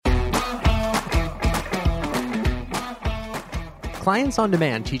Clients on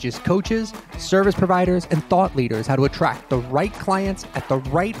Demand teaches coaches, service providers, and thought leaders how to attract the right clients at the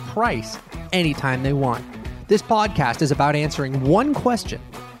right price anytime they want. This podcast is about answering one question: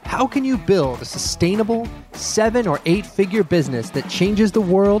 how can you build a sustainable 7 or 8 figure business that changes the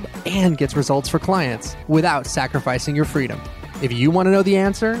world and gets results for clients without sacrificing your freedom? If you want to know the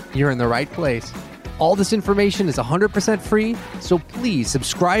answer, you're in the right place. All this information is 100% free, so please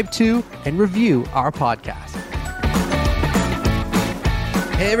subscribe to and review our podcast.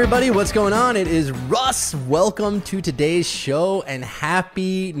 Hey everybody, what's going on? It is Russ. Welcome to today's show and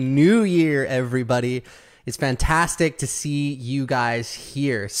Happy New Year, everybody. It's fantastic to see you guys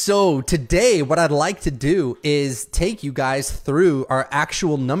here. So today, what I'd like to do is take you guys through our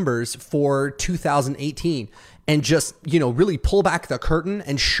actual numbers for 2018 and just, really pull back the curtain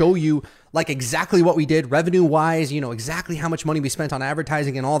and show you like exactly what we did revenue wise, exactly how much money we spent on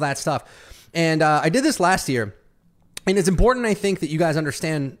advertising and all that stuff. And I did this last year. And it's important, I think, that you guys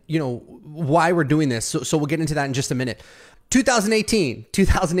understand, why we're doing this. So we'll get into that in just a minute.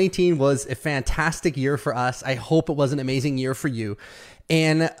 2018 was a fantastic year for us. I hope it was an amazing year for you.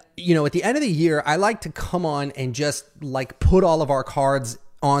 And, at the end of the year, I like to come on and just like put all of our cards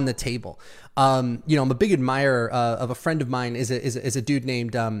on the table. I'm a big admirer of a friend of mine is a dude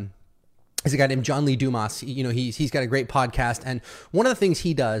named, is a guy named John Lee Dumas. He's got a great podcast. And one of the things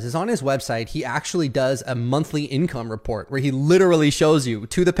he does is on his website, he actually does a monthly income report where he literally shows you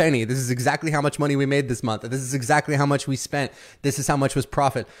to the penny, this is exactly how much money we made this month. This is exactly how much we spent. This is how much was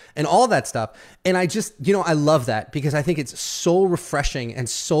profit and all that stuff. And I just, I love that because I think it's so refreshing and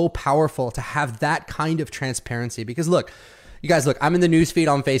so powerful to have that kind of transparency. Because look, you guys, I'm in the newsfeed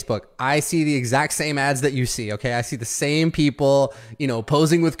on Facebook. I see the exact same ads that you see, okay? I see the same people,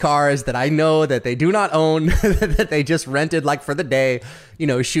 posing with cars that I know that they do not own, that they just rented like for the day,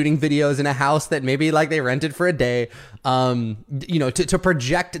 shooting videos in a house that maybe like they rented for a day, to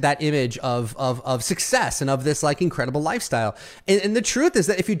project that image of success and of this like incredible lifestyle. And the truth is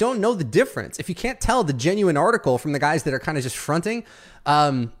that if you don't know the difference, if you can't tell the genuine article from the guys that are kind of just fronting,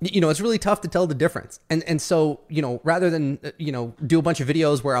 it's really tough to tell the difference. And so, rather than, do a bunch of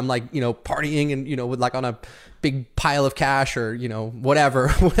videos where I'm like, partying and, with like on a big pile of cash or, whatever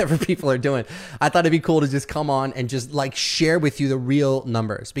people are doing, I thought it'd be cool to just come on and just like share with you the real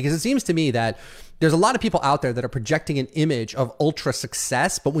numbers, because it seems to me that there's a lot of people out there that are projecting an image of ultra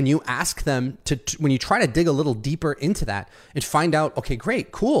success, but when you ask them when you try to dig a little deeper into that and find out, okay,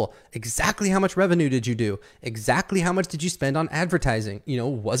 great, cool, exactly how much revenue did you do? Exactly how much did you spend on advertising?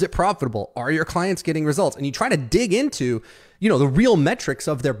 Was it profitable? Are your clients getting results? And you try to dig into, the real metrics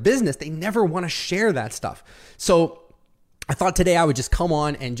of their business. They never want to share that stuff. So I thought today I would just come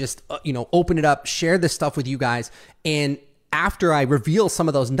on and just, open it up, share this stuff with you guys. And after I reveal some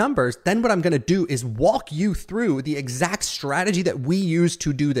of those numbers, then what I'm going to do is walk you through the exact strategy that we use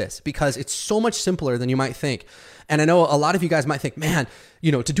to do this, because it's so much simpler than you might think. And I know a lot of you guys might think, man,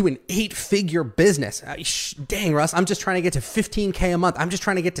 to do an 8-figure business, dang, Russ, I'm just trying to get to 15K a month. I'm just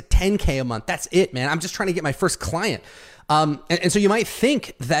trying to get to 10K a month. That's it, man. I'm just trying to get my first client. And so you might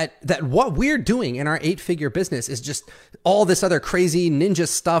think that what we're doing in our 8-figure business is just all this other crazy ninja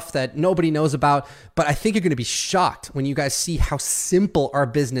stuff that nobody knows about. But I think you're going to be shocked when you guys see how simple our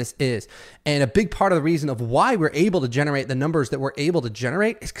business is. And a big part of the reason of why we're able to generate the numbers that we're able to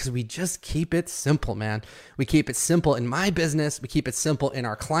generate is because we just keep it simple, man. We keep it simple in my business. We keep it simple in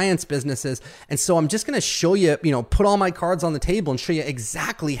our clients' businesses. And so I'm just going to show you, put all my cards on the table and show you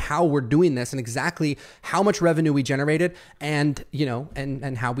exactly how we're doing this and exactly how much revenue we generated and,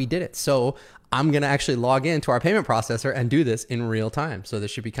 and how we did it. So I'm going to actually log into our payment processor and do this in real time. So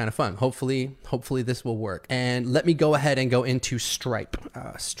this should be kind of fun. Hopefully this will work. And let me go ahead and go into Stripe,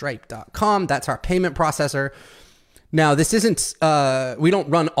 stripe.com. That's our payment processor. Now, this isn't, we don't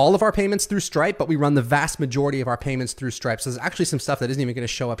run all of our payments through Stripe, but we run the vast majority of our payments through Stripe. So there's actually some stuff that isn't even going to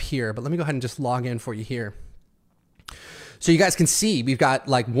show up here, but let me go ahead and just log in for you here. So you guys can see we've got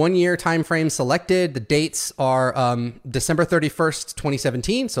like 1 year time frame selected. The dates are December 31st,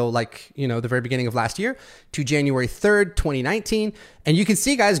 2017. So like, the very beginning of last year to January 3rd, 2019. And you can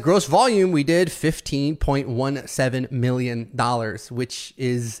see, guys, gross volume, we did $15.17 million, which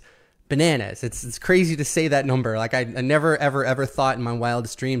is bananas. It's crazy to say that number. Like I never, ever thought in my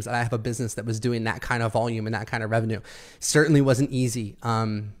wildest dreams that I have a business that was doing that kind of volume and that kind of revenue. Certainly wasn't easy.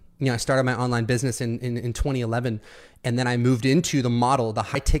 I started my online business in 2011, And then I moved into the model, the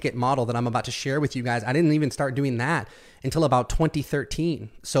high ticket model that I'm about to share with you guys. I didn't even start doing that until about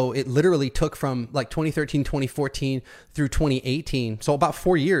 2013. So it literally took from like 2013, 2014 through 2018. So about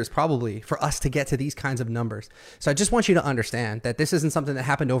 4 years probably for us to get to these kinds of numbers. So I just want you to understand that this isn't something that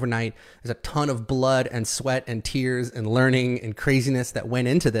happened overnight. There's a ton of blood and sweat and tears and learning and craziness that went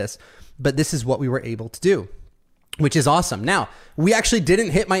into this, but this is what we were able to do, which is awesome. Now, we actually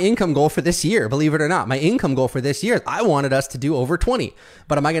didn't hit my income goal for this year, believe it or not. My income goal for this year, I wanted us to do over 20.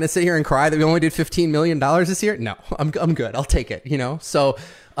 But am I going to sit here and cry that we only did $15 million this year? No, I'm good. I'll take it, So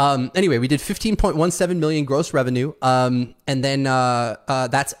anyway, we did 15.17 million gross revenue. And then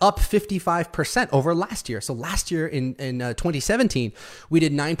that's up 55% over last year. So last year in 2017, we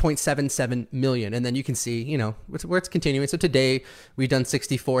did 9.77 million. And then you can see, where it's continuing. So today we've done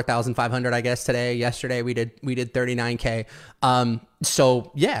 64,500, I guess today. Yesterday we did 39K.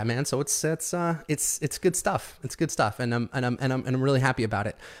 So yeah, man. So it's good stuff. It's good stuff. And I'm really happy about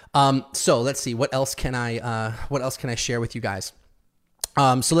it. So let's see, what else can I share with you guys?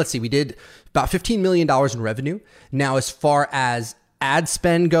 So let's see, we did about $15 million in revenue. Now, as far as ad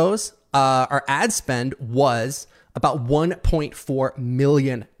spend goes, our ad spend was about $1.4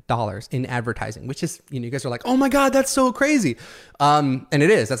 million in advertising, which is, you guys are like, oh my God, that's so crazy. And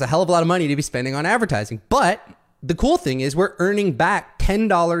it is, that's a hell of a lot of money to be spending on advertising. But the cool thing is we're earning back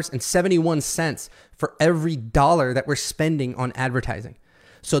 $10.71 for every dollar that we're spending on advertising.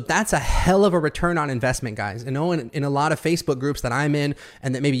 So that's a hell of a return on investment, guys. In a lot of Facebook groups that I'm in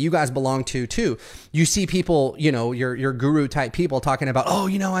and that maybe you guys belong to too, you see people, your guru type people talking about,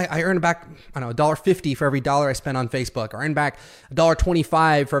 I earn back, $1.50 for every dollar I spend on Facebook, or earn back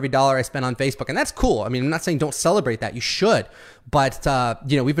 $1.25 for every dollar I spend on Facebook. And that's cool. I mean, I'm not saying don't celebrate that. You should. But,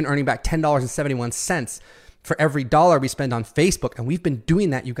 we've been earning back $10.71 for every dollar we spend on Facebook. And we've been doing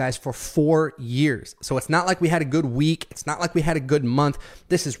that, you guys, for 4 years. So it's not like we had a good week. It's not like we had a good month.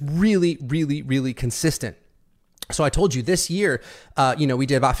 This is really, really, really consistent. So I told you this year, we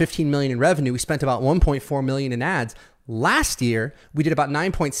did about 15 million in revenue. We spent about 1.4 million in ads. Last year, we did about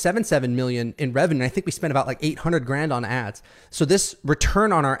 9.77 million in revenue. I think we spent about like 800 grand on ads. So this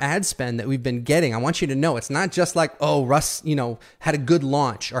return on our ad spend that we've been getting, I want you to know, it's not just like, oh, Russ, had a good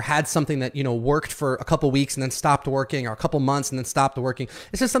launch or had something that, worked for a couple weeks and then stopped working, or a couple months and then stopped working.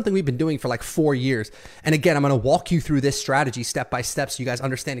 It's just something we've been doing for like 4 years. And again, I'm going to walk you through this strategy step by step so you guys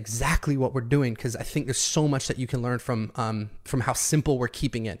understand exactly what we're doing, because I think there's so much that you can learn from how simple we're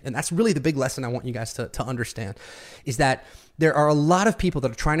keeping it. And that's really the big lesson I want you guys to understand, is that there are a lot of people that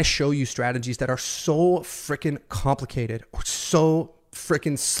are trying to show you strategies that are so freaking complicated or so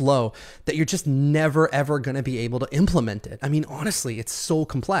freaking slow that you're just never ever going to be able to implement it. I mean, honestly, it's so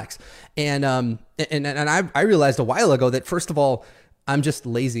complex. And I realized a while ago that, first of all, I'm just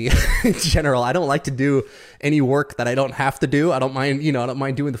lazy in general. I don't like to do any work that I don't have to do. I don't mind, I don't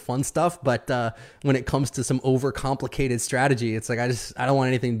mind doing the fun stuff. But when it comes to some overcomplicated strategy, it's like, I don't want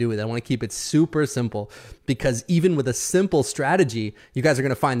anything to do with it. I want to keep it super simple, because even with a simple strategy, you guys are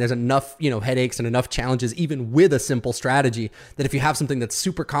going to find there's enough, headaches and enough challenges, even with a simple strategy, that if you have something that's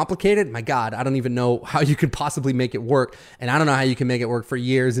super complicated, my God, I don't even know how you could possibly make it work. And I don't know how you can make it work for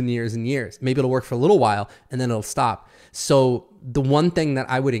years and years and years. Maybe it'll work for a little while and then it'll stop. So the one thing that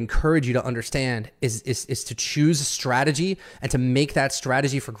I would encourage you to understand is to choose a strategy and to make that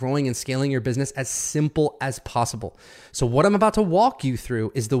strategy for growing and scaling your business as simple as possible. So what I'm about to walk you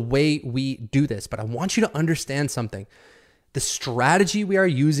through is the way we do this, but I want you to understand something. The strategy we are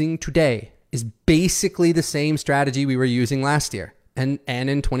using today is basically the same strategy we were using last year and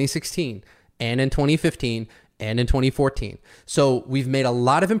in 2016 and in 2015 and in 2014. So we've made a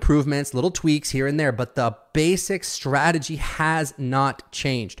lot of improvements, little tweaks here and there, but the basic strategy has not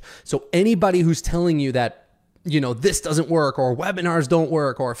changed. So anybody who's telling you that, this doesn't work, or webinars don't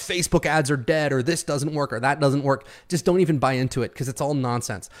work, or Facebook ads are dead, or this doesn't work, or that doesn't work, just don't even buy into it, because it's all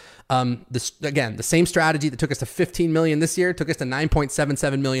nonsense. The same strategy that took us to 15 million this year took us to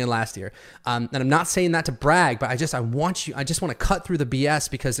 9.77 million last year. And I'm not saying that to brag, but I just want to cut through the BS,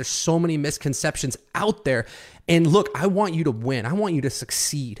 because there's so many misconceptions out there. And look, I want you to win. I want you to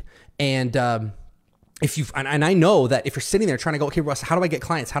succeed. And and I know that if you're sitting there trying to go, okay, Russ, how do I get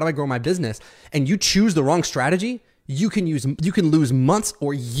clients? How do I grow my business? And you choose the wrong strategy, you can lose months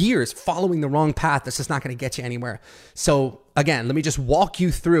or years following the wrong path. That's just not going to get you anywhere. So again, let me just walk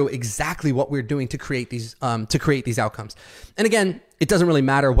you through exactly what we're doing to create these outcomes. And again, it doesn't really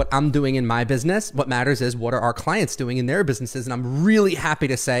matter what I'm doing in my business. What matters is what are our clients doing in their businesses. And I'm really happy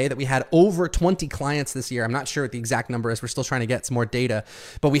to say that we had over 20 clients this year. I'm not sure what the exact number is. We're still trying to get some more data,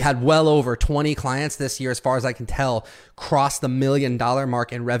 but we had well over 20 clients this year, as far as I can tell, cross the $1 million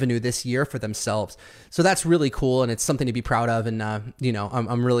mark in revenue this year for themselves. So that's really cool. And it's something to be proud of. And,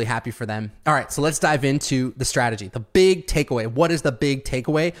 I'm really happy for them. All right. So let's dive into the strategy. The big takeaway. What is the big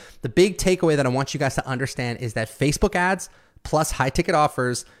takeaway? The big takeaway that I want you guys to understand is that Facebook ads plus high ticket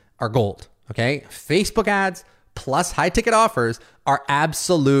offers are gold. Okay. Facebook ads plus high ticket offers are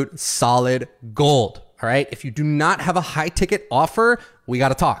absolute solid gold. All right. If you do not have a high ticket offer, we got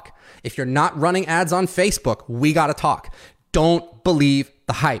to talk. If you're not running ads on Facebook, we got to talk. Don't believe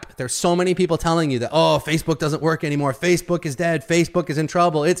the hype. There's so many people telling you that, oh, Facebook doesn't work anymore. Facebook is dead. Facebook is in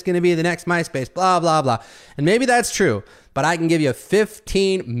trouble. It's going to be the next MySpace, blah, blah, blah. And maybe that's true, but I can give you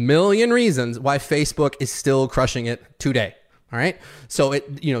 15 million reasons why Facebook is still crushing it today. All right. So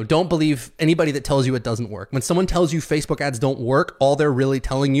don't believe anybody that tells you it doesn't work. When someone tells you Facebook ads don't work, all they're really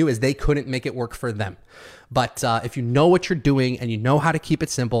telling you is they couldn't make it work for them. But if you know what you're doing and you know how to keep it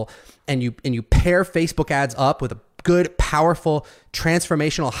simple, and you pair Facebook ads up with a good, powerful,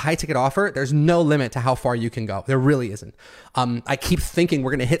 transformational high ticket offer, there's no limit to how far you can go. There really isn't. I keep thinking we're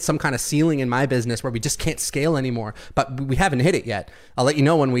going to hit some kind of ceiling in my business where we just can't scale anymore, but we haven't hit it yet. I'll let you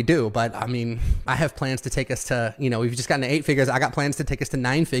know when we do. But I mean, I have plans to take us to, we've just gotten to 8 figures. I got plans to take us to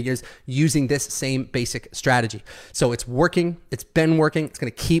 9 figures using this same basic strategy. So it's working. It's been working. It's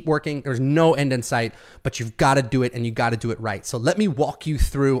going to keep working. There's no end in sight, but you've got to do it, and you got to do it right. So let me walk you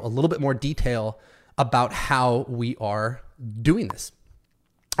through a little bit more detail about how we are doing this.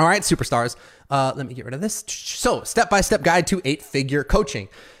 All right, superstars, let me get rid of this. So step-by-step guide to 8-figure coaching.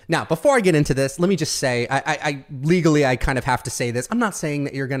 Now, before I get into this, let me just say, I legally kind of have to say this. I'm not saying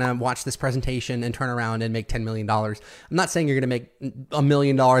that you're going to watch this presentation and turn around and make $10 million. I'm not saying you're going to make $1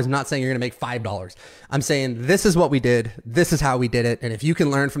 million. I'm not saying you're going to make $5. I'm saying this is what we did. This is how we did it. And if you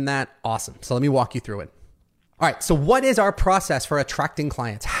can learn from that, awesome. So let me walk you through it. All right, so what is our process for attracting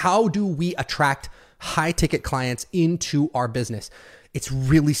clients? How do we attract high ticket clients into our business? It's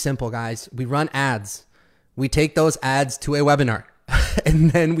really simple, guys. We run ads. We take those ads to a webinar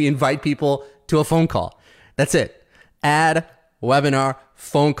and then we invite people to a phone call. That's it. Ad, webinar,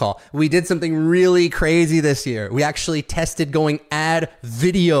 phone call. We did something really crazy this year. We actually tested going ad,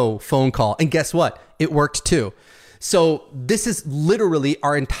 video, phone call. And guess what? It worked too. So this is literally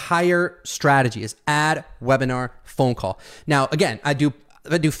our entire strategy is ad, webinar, phone call. Now, again, I do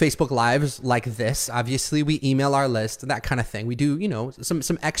Facebook Lives like this. Obviously, we email our list, that kind of thing. We do,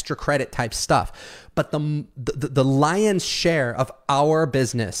 some extra credit type stuff. But the lion's share of our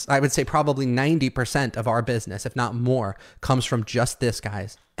business, I would say probably 90% of our business, if not more, comes from just this,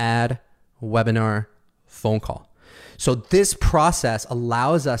 guys. Ad, webinar, phone call. So this process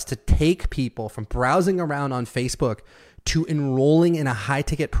allows us to take people from browsing around on Facebook to enrolling in a high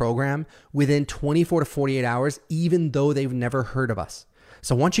ticket program within 24 to 48 hours, even though they've never heard of us.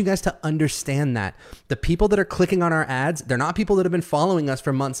 So I want you guys to understand that the people that are clicking on our ads, they're not people that have been following us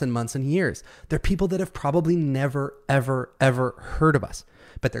for months and months and years. They're people that have probably never, ever, ever heard of us,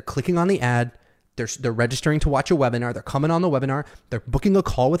 but they're clicking on the ad. They're registering to watch a webinar. They're coming on the webinar. They're booking a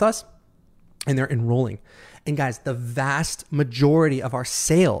call with us and they're enrolling. And guys, the vast majority of our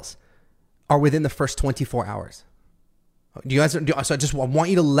sales are within the first 24 hours. So I just want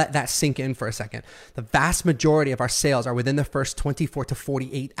you to let that sink in for a second. The vast majority of our sales are within the first 24 to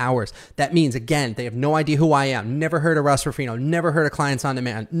 48 hours. That means, again, they have no idea who I am, never heard of Russ Ruffino, never heard of Clients on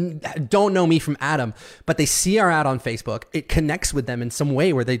Demand, don't know me from Adam, but they see our ad on Facebook. It connects with them in some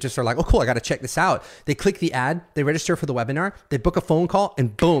way where they just are like, oh, cool, I got to check this out. They click the ad, they register for the webinar, they book a phone call,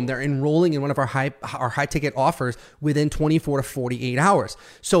 and boom, they're enrolling in one of our high ticket offers within 24 to 48 hours.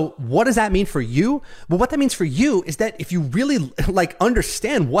 So what does that mean for you? Well, what that means for you is that if you really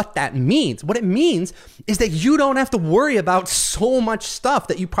understand what that means, what it means is that you don't have to worry about so much stuff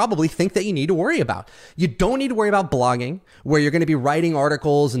that you probably think that you need to worry about. You don't need to worry about blogging, where you're going to be writing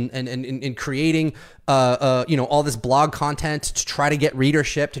articles and creating all this blog content to try to get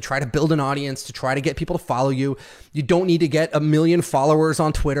readership, to try to build an audience, to try to get people to follow you. You don't need to get 1 million followers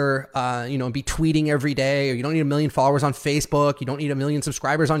on Twitter, and be tweeting every day, or you don't need 1 million followers on Facebook. You don't need 1 million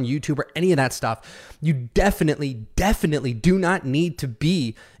subscribers on YouTube or any of that stuff. You definitely do not need to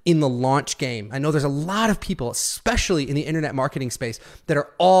be in the launch game. I know there's a lot of people, especially in the internet marketing space, that are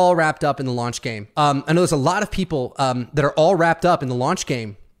all wrapped up in the launch game. I know there's a lot of people that are all wrapped up in the launch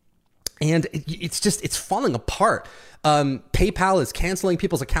game. And it's falling apart. PayPal is canceling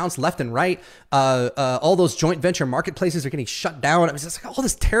people's accounts left and right. All those joint venture marketplaces are getting shut down. I mean, it's like all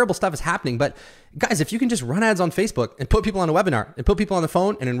this terrible stuff is happening. But guys, if you can just run ads on Facebook and put people on a webinar and put people on the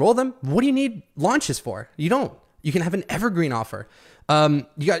phone and enroll them, what do you need launches for? You don't. You can have an evergreen offer.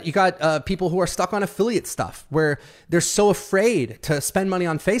 You got people who are stuck on affiliate stuff where they're so afraid to spend money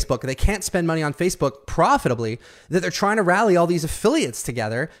on Facebook. They can't spend money on Facebook profitably that they're trying to rally all these affiliates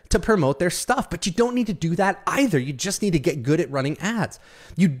together to promote their stuff. But you don't need to do that either. You just need to get good at running ads.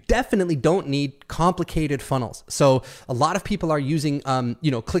 You definitely don't need complicated funnels. So a lot of people are using,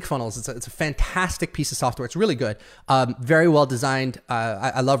 ClickFunnels. It's a fantastic piece of software. It's really good. Very well designed.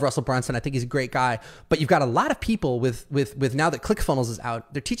 I love Russell Brunson. I think he's a great guy. But you've got a lot of people with now that ClickFunnels is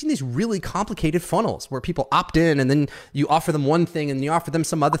out, they're teaching these really complicated funnels where people opt in and then you offer them one thing and you offer them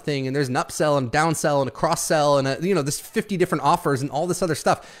some other thing and there's an upsell and downsell and a cross sell and there's 50 different offers and all this other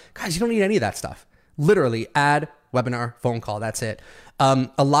stuff. Guys, you don't need any of that stuff. Literally ad, webinar, phone call. That's it.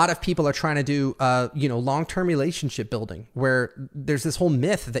 A lot of people are trying to do, long-term relationship building where there's this whole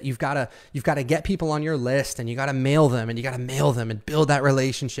myth that you've got to get people on your list and you got to mail them and build that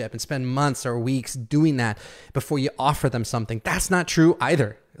relationship and spend months or weeks doing that before you offer them something. That's not true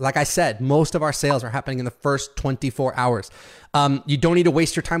either. Like I said, most of our sales are happening in the first 24 hours. You don't need to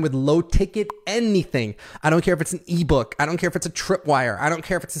waste your time with low ticket anything. I don't care if it's an ebook. I don't care if it's a tripwire. I don't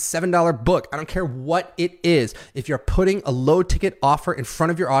care if it's a $7 book. I don't care what it is. If you're putting a low ticket offer in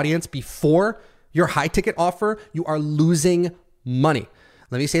front of your audience before your high ticket offer, you are losing money.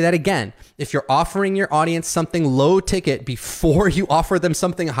 Let me say that again. If you're offering your audience something low ticket before you offer them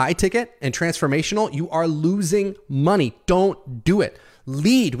something high ticket and transformational, you are losing money. Don't do it.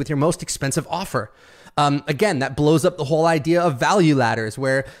 Lead with your most expensive offer. Again, that blows up the whole idea of value ladders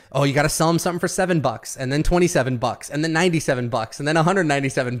where, you got to sell them something for $7 and then $27 and then $97 and then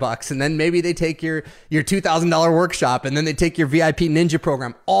 $197. And then maybe they take your $2,000 workshop and then they take your VIP Ninja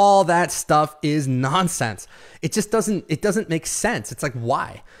program. All that stuff is nonsense. It just doesn't make sense. It's like,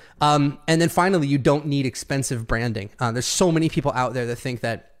 why? And then finally, you don't need expensive branding. There's so many people out there that think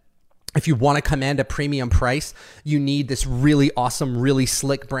that if you want to command a premium price, you need this really awesome, really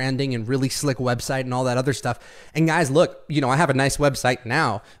slick branding and really slick website and all that other stuff. And guys, look, I have a nice website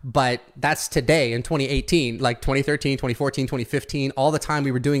now, but that's today in 2018, like 2013, 2014, 2015, all the time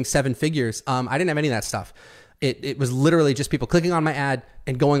we were doing 7 figures. I didn't have any of that stuff. It was literally just people clicking on my ad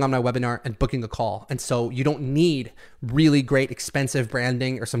and going on my webinar and booking a call. And so you don't need really great, expensive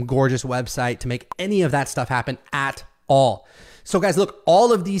branding or some gorgeous website to make any of that stuff happen at all. So guys, look,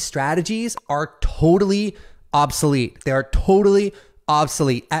 all of these strategies are totally obsolete. They are totally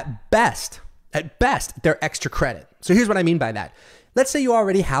obsolete. At best, they're extra credit. So here's what I mean by that. Let's say you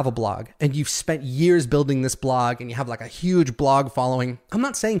already have a blog and you've spent years building this blog and you have like a huge blog following. I'm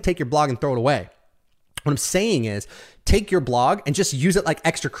not saying take your blog and throw it away. What I'm saying is take your blog and just use it like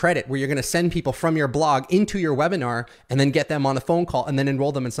extra credit where you're going to send people from your blog into your webinar and then get them on a phone call and then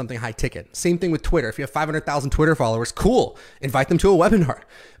enroll them in something high ticket. Same thing with Twitter. If you have 500,000 Twitter followers, cool. Invite them to a webinar.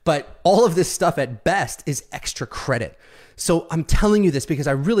 But all of this stuff at best is extra credit. So I'm telling you this because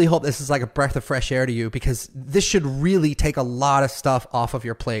I really hope this is like a breath of fresh air to you, because this should really take a lot of stuff off of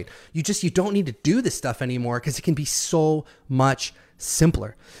your plate. You don't need to do this stuff anymore because it can be so much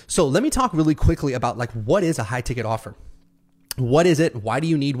simpler. So let me talk really quickly about like, what is a high ticket offer? What is it? Why do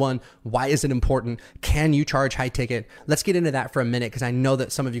you need one? Why is it important? Can you charge high ticket? Let's get into that for a minute because I know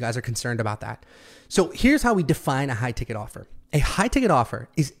that some of you guys are concerned about that. So here's how we define a high ticket offer. A high ticket offer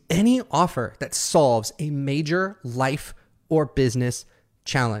is any offer that solves a major life or business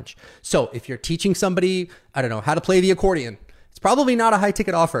challenge. So if you're teaching somebody, how to play the accordion, it's probably not a high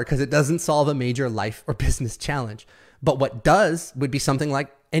ticket offer because it doesn't solve a major life or business challenge. But what does would be something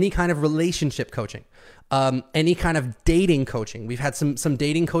like any kind of relationship coaching, any kind of dating coaching. We've had some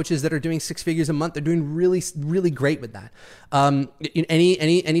dating coaches that are doing 6 figures a month. They're doing really, really great with that.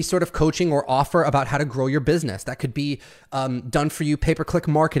 Any sort of coaching or offer about how to grow your business. That could be done for you, pay-per-click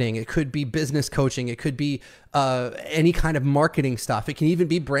marketing. It could be business coaching. It could be any kind of marketing stuff. It can even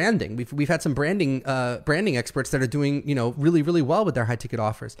be branding. We've had some branding experts that are doing really, really well with their high ticket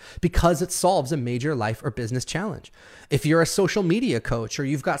offers because it solves a major life or business challenge. If you're a social media coach or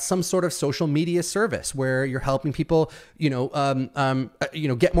you've got some sort of social media service where you're helping people,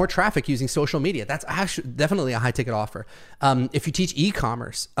 get more traffic using social media, that's actually definitely a high ticket offer. If you teach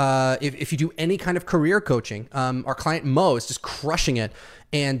e-commerce, if you do any kind of career coaching, our client Mo is just crushing it.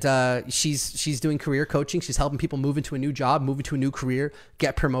 And she's doing career coaching. She's helping people move into a new job, move into a new career,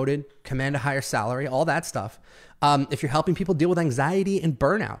 get promoted, command a higher salary, all that stuff. If you're helping people deal with anxiety and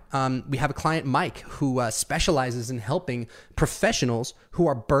burnout, we have a client, Mike, who specializes in helping professionals who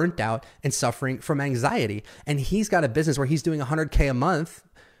are burnt out and suffering from anxiety. And he's got a business where he's doing $100K a month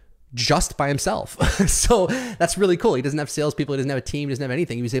just by himself. So that's really cool. He doesn't have salespeople. He doesn't have a team. He doesn't have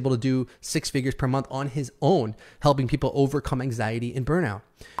anything. He was able to do 6 figures per month on his own, helping people overcome anxiety and burnout.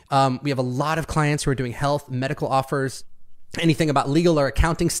 We have a lot of clients who are doing health, medical offers, anything about legal or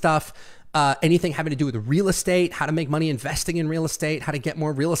accounting stuff, anything having to do with real estate, how to make money investing in real estate, how to get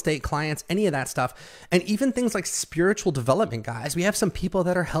more real estate clients, any of that stuff. And even things like spiritual development, guys. We have some people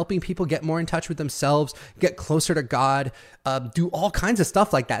that are helping people get more in touch with themselves, get closer to God, do all kinds of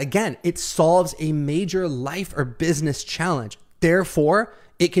stuff like that. Again, it solves a major life or business challenge. Therefore,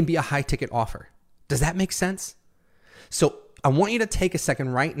 it can be a high ticket offer. Does that make sense? So I want you to take a second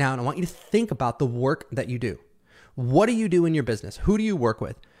right now and I want you to think about the work that you do. What do you do in your business? Who do you work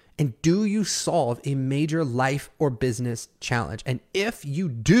with? And do you solve a major life or business challenge? And if you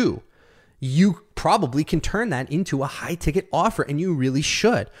do, you probably can turn that into a high ticket offer, and you really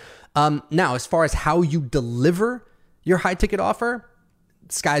should. Now, as far as how you deliver your high ticket offer,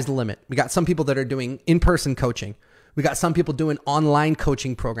 sky's the limit. We got some people that are doing in-person coaching. We got some people doing online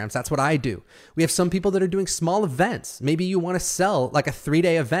coaching programs. That's what I do. We have some people that are doing small events. Maybe you want to sell like a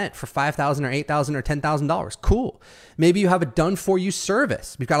 3-day event for $5,000 or $8,000 or $10,000. Cool. Maybe you have a done for you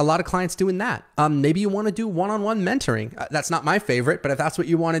service. We've got a lot of clients doing that. Maybe you want to do one-on-one mentoring. That's not my favorite, but if that's what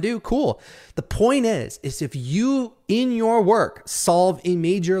you want to do, cool. The point is if you in your work solve a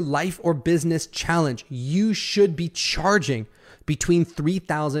major life or business challenge, you should be charging between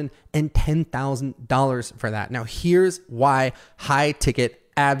 $3,000 and $10,000 for that. Now, here's why high ticket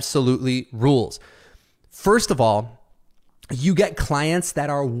absolutely rules. First of all, you get clients that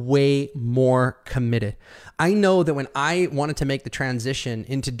are way more committed. I know that when I wanted to make the transition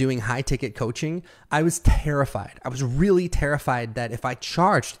into doing high ticket coaching, I was terrified. I was really terrified that if I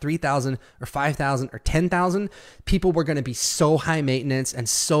charged $3,000 or $5,000 or $10,000, people were going to be so high maintenance and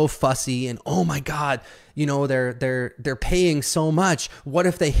so fussy and, oh my God, you know, they're paying so much. What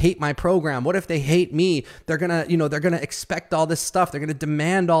if they hate my program? What if they hate me? They're going to expect all this stuff. They're going to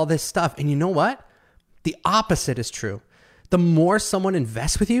demand all this stuff. And you know what? The opposite is true. The more someone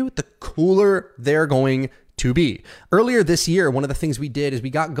invests with you, the cooler they're going to be. Earlier this year, one of the things we did is we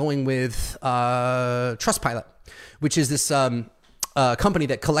got going with Trustpilot, which is this company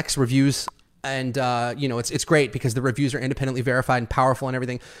that collects reviews. And it's great because the reviews are independently verified and powerful and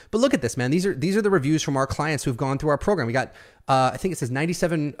everything. But look at this, man. These are the reviews from our clients who've gone through our program. We got I think it says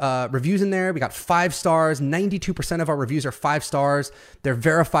 97 reviews in there. We got 5 stars. 92% of our reviews are 5 stars. They're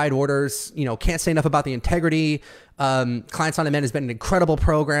verified orders. You know, can't say enough about the integrity. Clients on Demand has been an incredible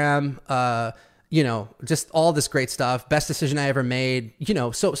program. Just all this great stuff. Best decision I ever made.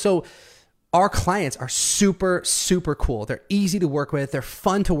 So our clients are super, super cool. They're easy to work with. They're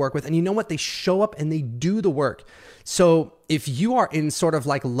fun to work with. And you know what? They show up and they do the work. So if you are in sort of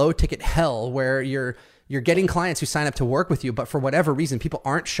like low ticket hell where you're getting clients who sign up to work with you, but for whatever reason, people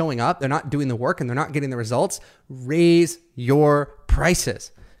aren't showing up, they're not doing the work and they're not getting the results, raise your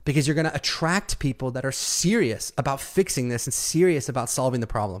prices because you're going to attract people that are serious about fixing this and serious about solving the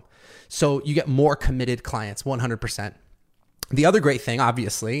problem. So you get more committed clients, 100%. The other great thing,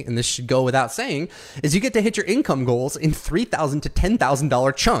 obviously, and this should go without saying, is you get to hit your income goals in $3,000 to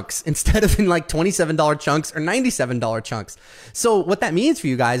 $10,000 chunks instead of in like $27 chunks or $97 chunks. So what that means for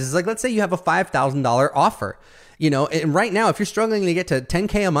you guys is like, let's say you have a $5,000 offer, and right now, if you're struggling to get to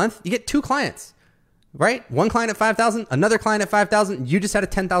 10K a month, you get 2 clients, right? One client at 5,000, another client at 5,000. You just had a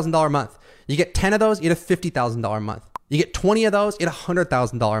 $10,000 month. You get 10 of those, you get a $50,000 month. You get 20 of those, you get a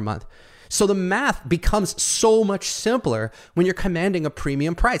 $100,000 month. So the math becomes so much simpler when you're commanding a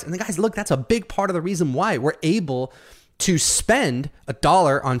premium price. And guys, look, that's a big part of the reason why we're able to spend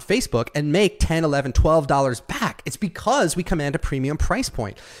 $1 on Facebook and make $10, $11, $12 back. It's because we command a premium price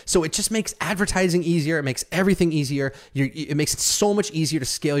point. So it just makes advertising easier. It makes everything easier. It makes it so much easier to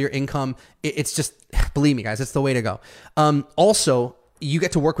scale your income. It's just, believe me, guys, it's the way to go. Also, you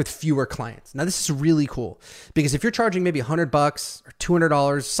get to work with fewer clients. Now, this is really cool because if you're charging maybe $100 or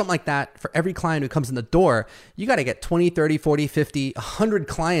 $200, something like that for every client who comes in the door, you got to get 20, 30, 40, 50, 100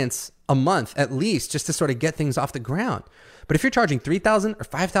 clients a month at least just to sort of get things off the ground. But if you're charging $3,000 or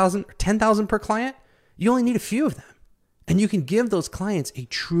 $5,000 or $10,000 per client, you only need a few of them. And you can give those clients a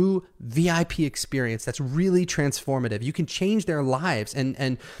true VIP experience that's really transformative. You can change their lives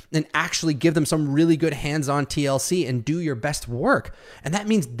and actually give them some really good hands-on TLC and do your best work. And that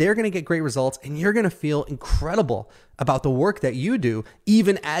means they're going to get great results and you're going to feel incredible about the work that you do,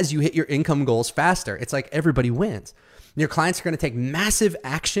 even as you hit your income goals faster. It's like everybody wins. Your clients are going to take massive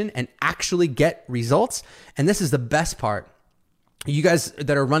action and actually get results. And this is the best part. You guys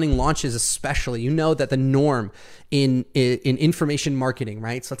that are running launches especially, you know that the norm in information marketing,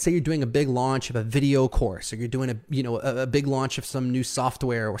 right? So let's say you're doing a big launch of a video course, or you're doing a big launch of some new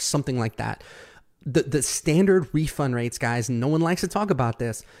software or something like that. The standard refund rates, guys, and no one likes to talk about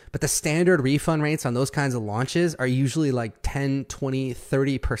this, but the standard refund rates on those kinds of launches are usually like 10, 20,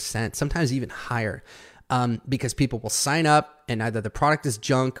 30%, sometimes even higher. Because people will sign up and either the product is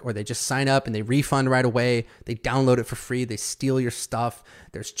junk or they just sign up and they refund right away. They download it for free. They steal your stuff.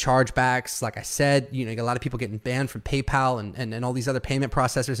 There's chargebacks. Like I said, you get a lot of people getting banned from PayPal and all these other payment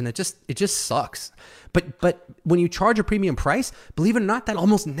processors. And it just sucks. But when you charge a premium price, believe it or not, that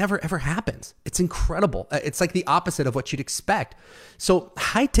almost never, ever happens. It's incredible. It's like the opposite of what you'd expect. So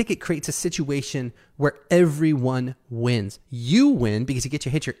high ticket creates a situation where everyone wins. You win because you get to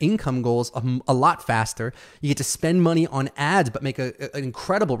hit your income goals a lot faster. You get to spend money on ads, but make an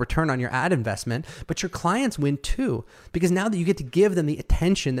incredible return on your ad investment. But your clients win too, because now that you get to give them the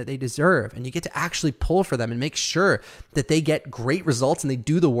attention that they deserve and you get to actually pull for them and make sure that they get great results and they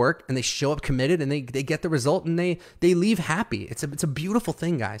do the work and they show up committed and they get the result and they leave happy. It's a beautiful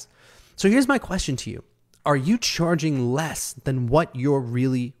thing, guys. So here's my question to you. Are you charging less than what you're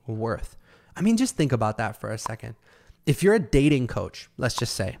really worth? I mean, just think about that for a second. If you're a dating coach, let's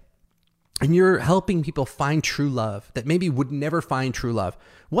just say, and you're helping people find true love that maybe would never find true love,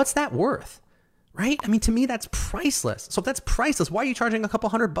 what's that worth, right? I mean, to me, that's priceless. So if that's priceless, why are you charging a couple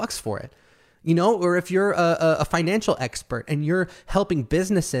 $100 for it? Or if you're a financial expert and you're helping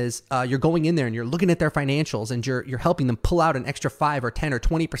businesses, you're going in there and you're looking at their financials and you're helping them pull out an extra 5 or 10 or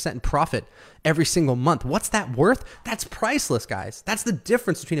 20% in profit every single month. What's that worth? That's priceless, guys. That's the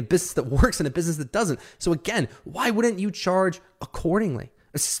difference between a business that works and a business that doesn't. So again, why wouldn't you charge accordingly,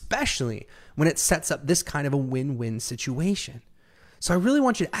 especially when it sets up this kind of a win-win situation? So I really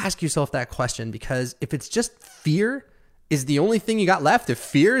want you to ask yourself that question, because if it's just fear is the only thing you got left, if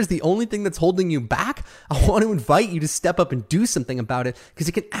fear is the only thing that's holding you back, I want to invite you to step up and do something about it, because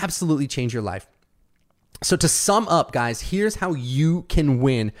it can absolutely change your life. So to sum up, guys, here's how you can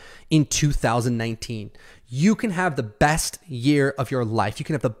win in 2019. You can have the best year of your life. You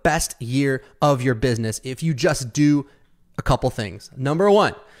can have the best year of your business if you just do a couple things. Number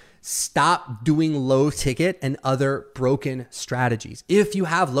one, stop doing low ticket and other broken strategies. If you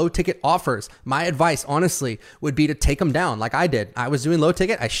have low ticket offers, my advice, honestly, would be to take them down like I did. I was doing low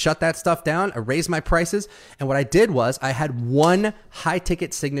ticket. I shut that stuff down. I raised my prices. And what I did was I had one high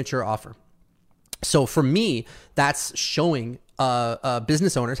ticket signature offer. So for me, that's showing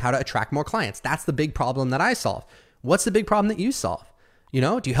business owners how to attract more clients. That's the big problem that I solve. What's the big problem that you solve?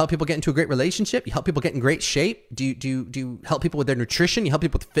 Do you help people get into a great relationship? You help people get in great shape? Do you help people with their nutrition? You help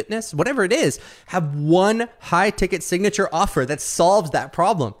people with fitness? Whatever it is, have one high ticket signature offer that solves that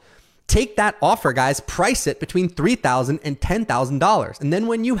problem. Take that offer, guys, price it between $3,000 and $10,000. And then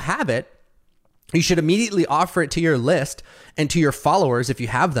when you have it, you should immediately offer it to your list and to your followers if you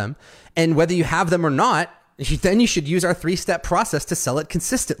have them. And whether you have them or not, then you should use our 3-step process to sell it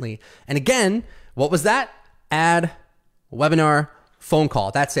consistently. And again, what was that? Ad, webinar, phone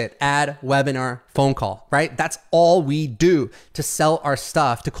call. That's it. Ad, webinar, phone call, right? That's all we do to sell our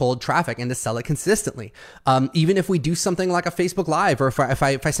stuff to cold traffic and to sell it consistently. Even if we do something like a Facebook Live, or if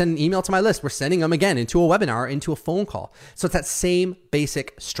I send an email to my list, we're sending them again into a webinar, into a phone call. So it's that same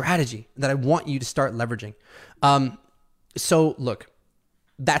basic strategy that I want you to start leveraging. So look,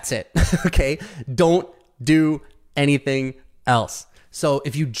 that's it. Okay. Don't do anything else. So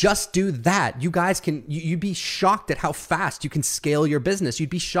if you just do that, you guys you'd be shocked at how fast you can scale your business. You'd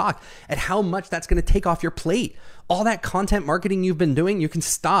be shocked at how much that's going to take off your plate. All that content marketing you've been doing, you can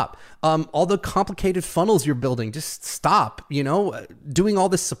stop. All the complicated funnels you're building, just stop. Doing all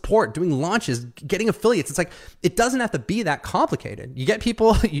this support, doing launches, getting affiliates. It's like, it doesn't have to be that complicated. You get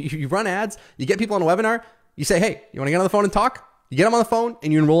people, you run ads, you get people on a webinar, you say, hey, you want to get on the phone and talk? You get them on the phone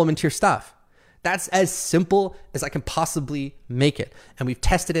and you enroll them into your stuff. That's as simple as I can possibly make it. And we've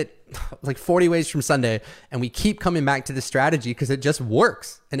tested it like 40 ways from Sunday, and we keep coming back to this strategy because it just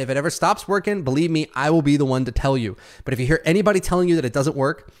works. And if it ever stops working, believe me, I will be the one to tell you. But if you hear anybody telling you that it doesn't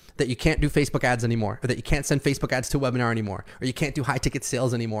work, that you can't do Facebook ads anymore, or that you can't send Facebook ads to a webinar anymore, or you can't do high ticket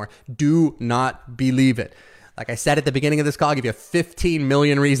sales anymore, do not believe it. Like I said at the beginning of this call, I'll give you 15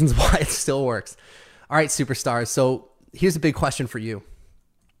 million reasons why it still works. All right, superstars. So here's a big question for you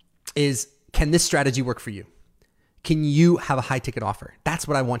is, can this strategy work for you? Can you have a high ticket offer? That's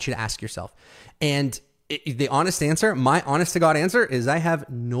what I want you to ask yourself. And the honest answer, my honest to God answer is I have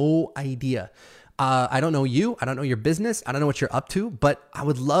no idea. I don't know you. I don't know your business. I don't know what you're up to, but I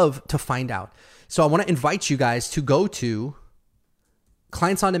would love to find out. So I want to invite you guys to go to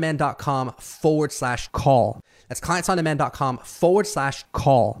clientsondemand.com/call. That's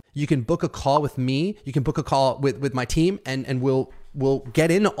clientsondemand.com/call. You can book a call with me. You can book a call with my team, and we'll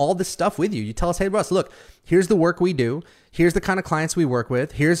get into all this stuff with you. You tell us, hey, Russ, look, here's the work we do. Here's the kind of clients we work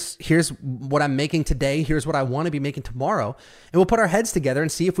with. Here's what I'm making today. Here's what I want to be making tomorrow. And we'll put our heads together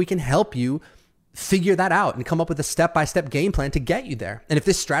and see if we can help you figure that out and come up with a step-by-step game plan to get you there. And if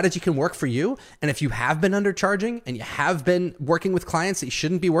this strategy can work for you, and if you have been undercharging and you have been working with clients that you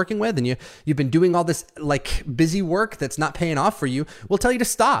shouldn't be working with, and you've been doing all this like busy work that's not paying off for you, we'll tell you to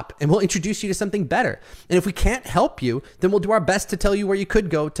stop and we'll introduce you to something better. And if we can't help you, then we'll do our best to tell you where you could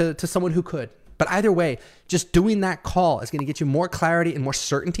go to someone who could. But either way, just doing that call is going to get you more clarity and more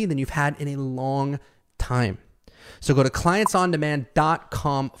certainty than you've had in a long time. So go to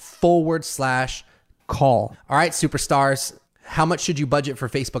clientsondemand.com/call. All right, superstars, how much should you budget for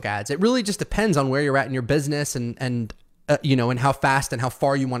Facebook ads? It really just depends on where you're at in your business and how fast and how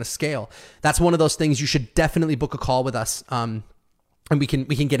far you want to scale. That's one of those things you should definitely book a call with us. And we can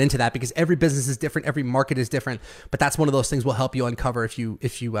get into that because every business is different, every market is different. But that's one of those things we'll help you uncover if you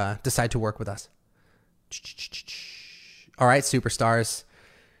decide to work with us. All right, superstars.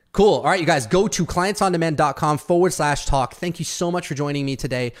 Cool. All right, you guys, go to clientsondemand.com/talk. Thank you so much for joining me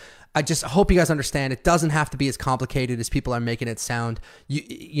today. I just hope you guys understand it doesn't have to be as complicated as people are making it sound.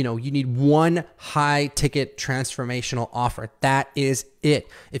 You need one high ticket transformational offer. That is it.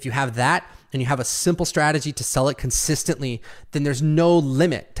 If you have that and you have a simple strategy to sell it consistently, then there's no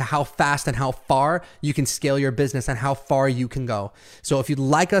limit to how fast and how far you can scale your business and how far you can go. So if you'd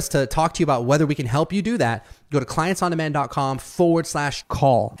like us to talk to you about whether we can help you do that, go to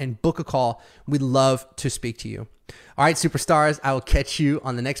clientsondemand.com/call and book a call. We'd love to speak to you. All right, superstars, I will catch you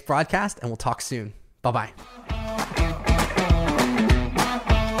on the next broadcast and we'll talk soon. Bye-bye.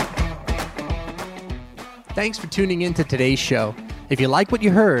 Thanks for tuning in to today's show. If you like what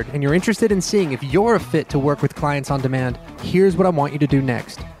you heard and you're interested in seeing if you're a fit to work with Clients on Demand, here's what I want you to do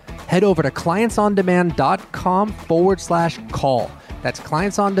next. Head over to clientsondemand.com/call. That's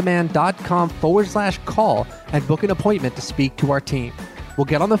clientsondemand.com/call and book an appointment to speak to our team. We'll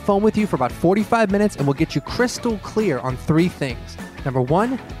get on the phone with you for about 45 minutes and we'll get you crystal clear on 3 things. Number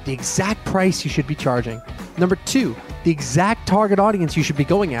 1, the exact price you should be charging. Number 2, the exact target audience you should be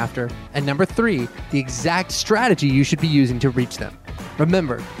going after. And number 3, the exact strategy you should be using to reach them.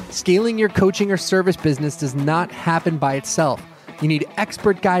 Remember, scaling your coaching or service business does not happen by itself. You need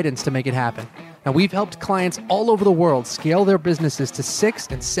expert guidance to make it happen. Now, we've helped clients all over the world scale their businesses to 6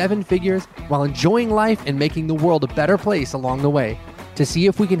 and 7 figures while enjoying life and making the world a better place along the way. To see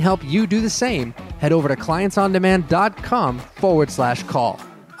if we can help you do the same, head over to clientsondemand.com/call.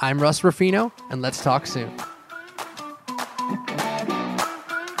 I'm Russ Ruffino, and let's talk soon.